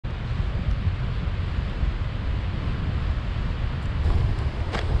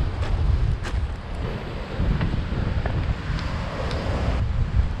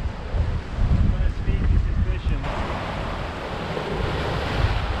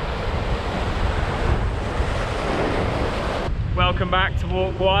welcome back to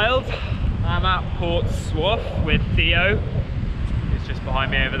Walk Wild. I'm at Port Swaff with Theo, who's just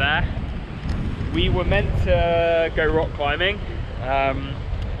behind me over there. We were meant to go rock climbing. You can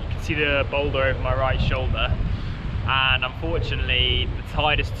see the boulder over my right shoulder, and unfortunately the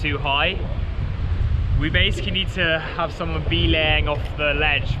tide is too high. We basically need to have someone belaying off the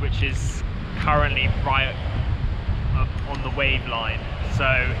ledge, which is currently right up on the wave line, so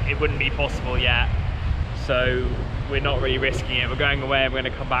it wouldn't be possible yet. So we're not really risking it. We're going away and we're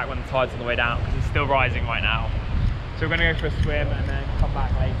going to come back when the tide's on the way down, because it's still rising right now. So we're going to go for a swim and then come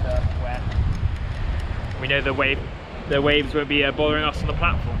back later when we know the waves won't be bothering us on the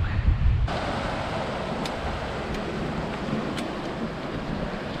platform.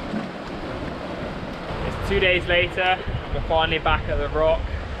 It's 2 days later. We're finally back at the rock,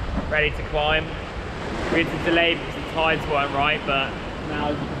 ready to climb. We had to delay because the tides weren't right, but now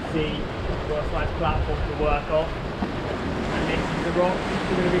as you can see, we've got a nice platform to work off. And this is the rock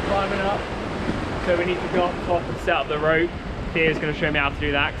we're going to be climbing up. So we need to go up top and set up the rope. Theo's going to show me how to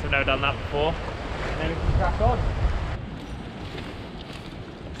do that because I've never done that before. And then we can crack on.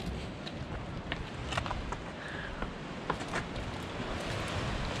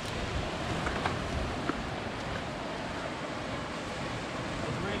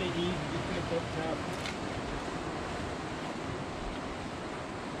 It's really easy, just going to put up.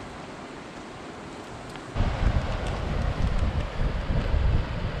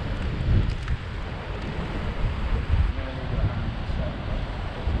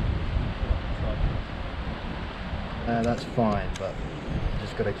 That's fine, but you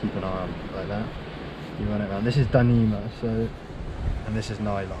just got to keep an eye on it like that. You run it around. This is Dyneema, so, and this is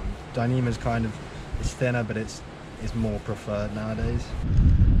nylon. Dyneema's kind of, it's thinner, but it's more preferred nowadays.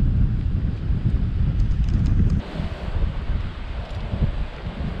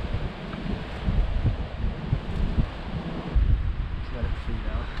 Just let it feed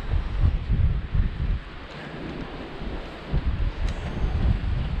out.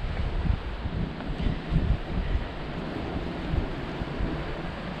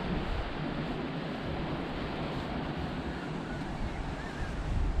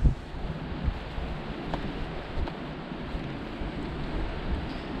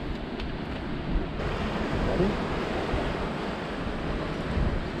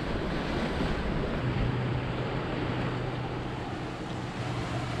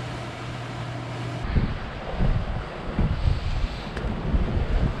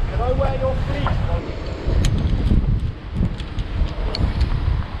 Can I wear your fleece?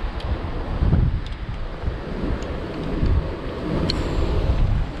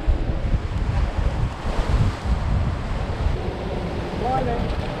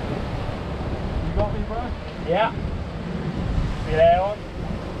 You got me, bro? Yeah. Belay on.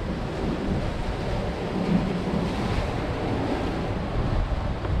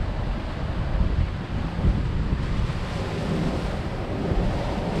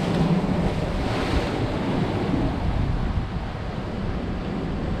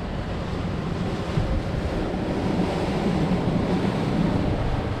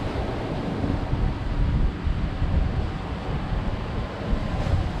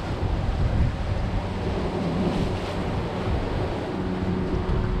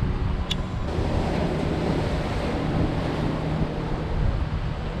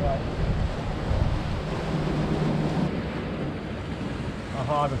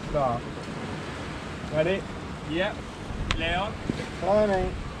 Harder start. Ready? Yep. Lay on.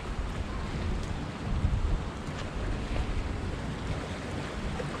 Climbing.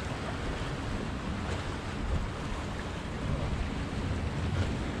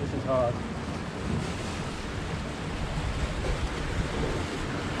 This is hard.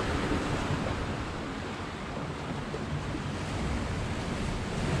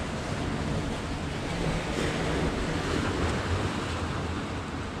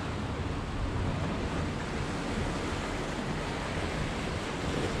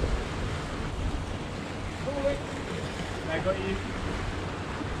 I got you.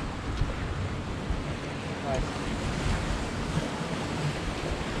 Nice.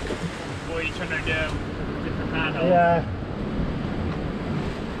 What are you trying to do? Different handle? Yeah.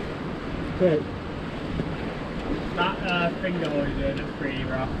 Good. That finger hole you're doing is pretty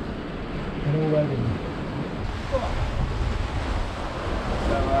rough. And already. So,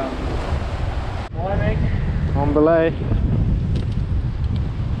 climbing. On belay.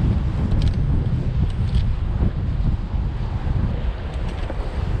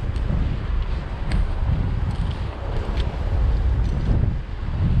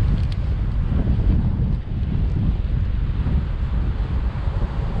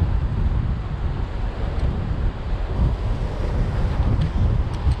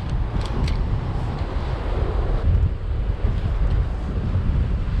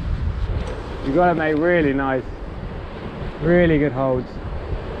 You got it, mate. Really nice. Really good holds.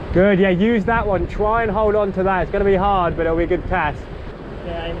 Good, yeah, use that one. Try and hold on to that. It's going to be hard, but it'll be a good test.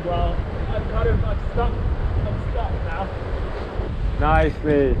 Yeah, well, I'm stuck now.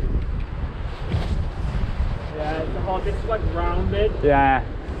 Nicely. Yeah, it's hard. This is like rounded. Yeah,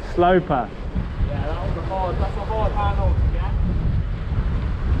 sloper. Yeah, that's a hard handle to get.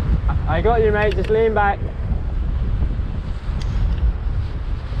 I got you, mate. Just lean back.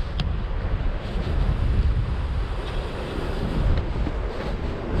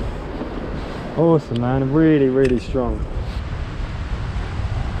 Awesome, man. Really, really strong.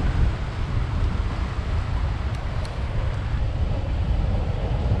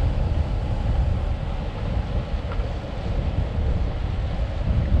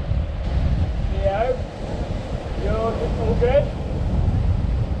 Theo, you're all good?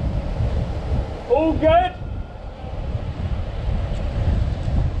 All good?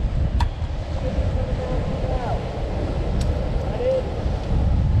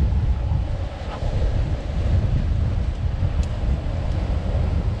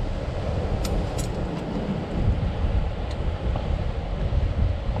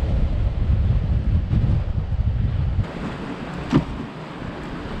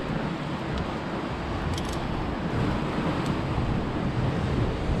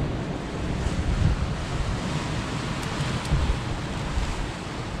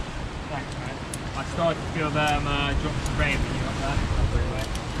 I started to feel them drops of rain when you got there.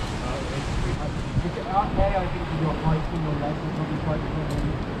 Okay, I think your height and your legs will probably quite different.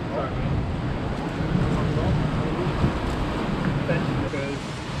 Sorry, man.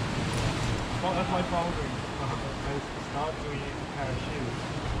 Well, that's my problem. I started doing a pair of shoes.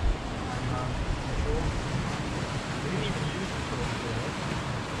 And I didn't even use the shorts.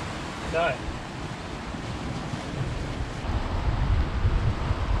 No.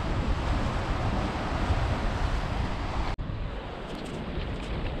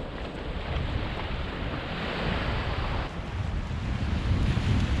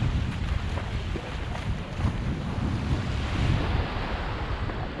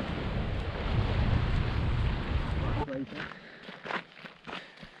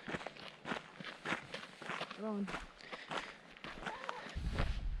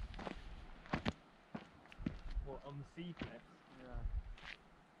 What, on the sea cliff? Yeah.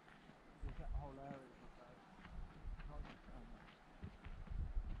 Look at the whole area. Not just down there.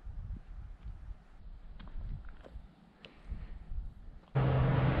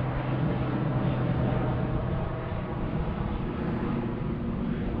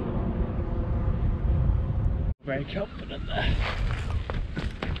 Very confident there.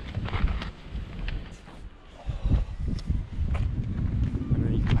 I know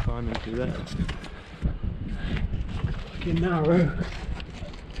you can climb into that. Fucking narrow.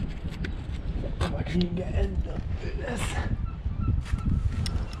 If I can even get end up through this.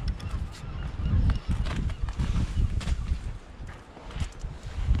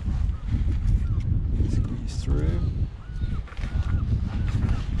 Squeeze through.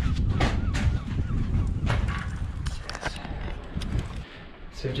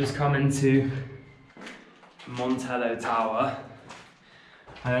 So we've just come into Montello Tower.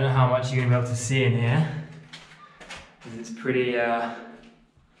 I don't know how much you're going to be able to see in here, because it's pretty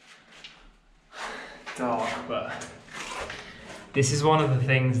dark, but this is one of the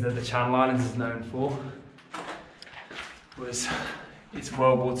things that the Channel Islands is known for, was its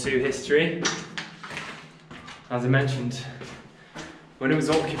World War II history. As I mentioned, when it was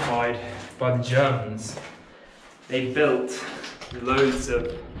occupied by the Germans, they built loads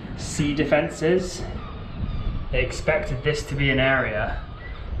of sea defences. They expected this to be an area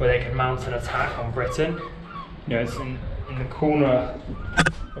where they could mount an attack on Britain. You know, it's in the corner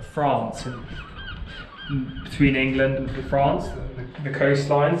of France, and between England and France, the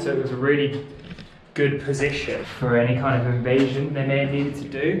coastline, so it was a really good position for any kind of invasion they may have needed to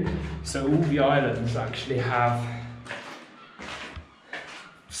do. So all the islands actually have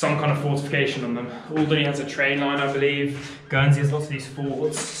some kind of fortification on them. Alderney has a train line, I believe. Guernsey has lots of these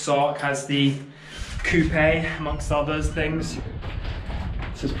forts. Sark has the coupe, amongst others things.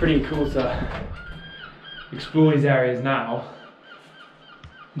 So it's pretty cool to explore these areas now.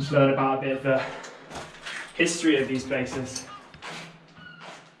 Just learn about a bit of the history of these places.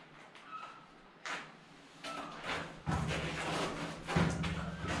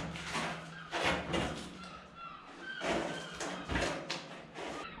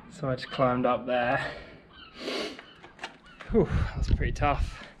 So I just climbed up there. Whew, that's pretty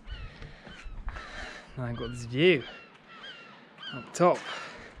tough. And I got this view up top.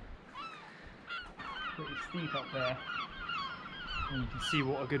 Pretty steep up there. And you can see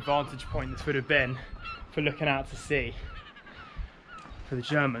what a good vantage point this would have been for looking out to sea for the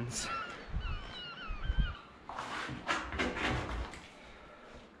Germans.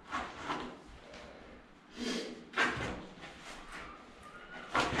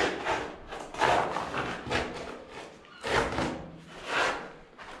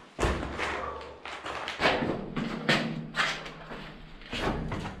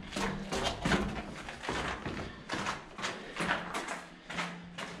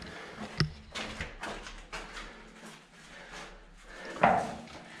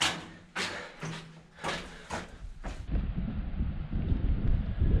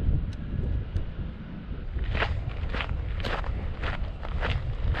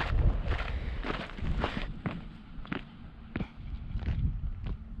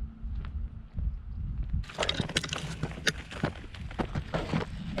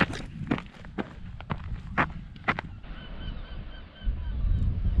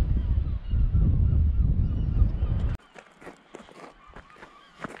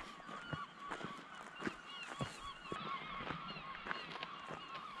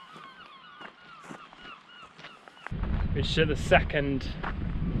 Which is the second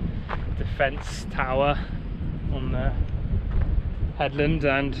defence tower on the headland,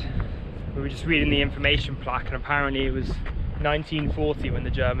 and we were just reading the information plaque, and apparently it was 1940 when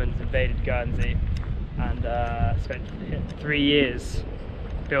the Germans invaded Guernsey and spent 3 years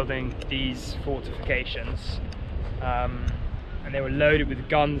building these fortifications, and they were loaded with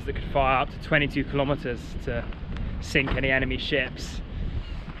guns that could fire up to 22 kilometers to sink any enemy ships.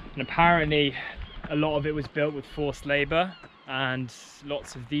 And apparently a lot of it was built with forced labor, and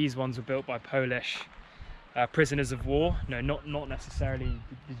lots of these ones were built by Polish prisoners of war. No, not necessarily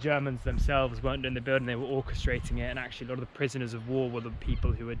the Germans themselves weren't doing the building, they were orchestrating it, and actually a lot of the prisoners of war were the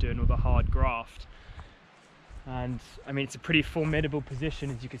people who were doing all the hard graft. And I mean, it's a pretty formidable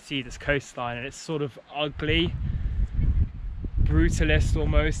position, as you can see, this coastline, and it's sort of ugly, brutalist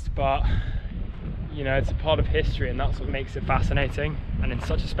almost, but you know, it's a part of history, and that's what makes it fascinating. And in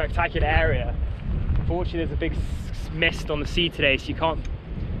such a spectacular area. Unfortunately, there's a big mist on the sea today, so you can't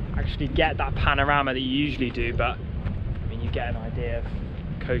actually get that panorama that you usually do, but I mean, you get an idea of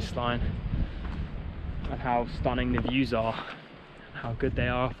the coastline and how stunning the views are and how good they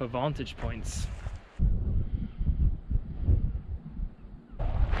are for vantage points.